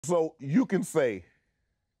So you can say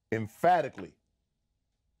emphatically,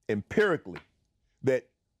 empirically, that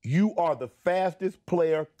you are the fastest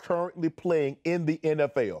player currently playing in the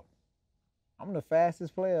NFL. I'm the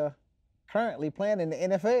fastest player currently playing in the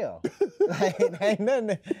NFL. ain't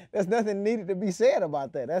nothing. There's nothing needed to be said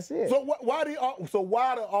about that. That's it. So why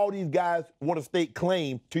do all these guys want to stake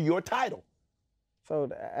claim to your title? So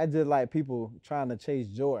I just like people trying to chase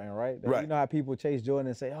Jordan, right? Right. You know how people chase Jordan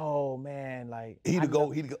and say, "Oh man, like he the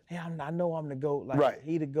GOAT." Hey, I know I'm the GOAT. Like right.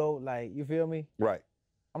 He the GOAT. Like, you feel me? Right.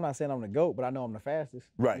 I'm not saying I'm the GOAT, but I know I'm the fastest.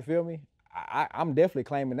 Right. You feel me? I'm definitely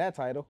claiming that title.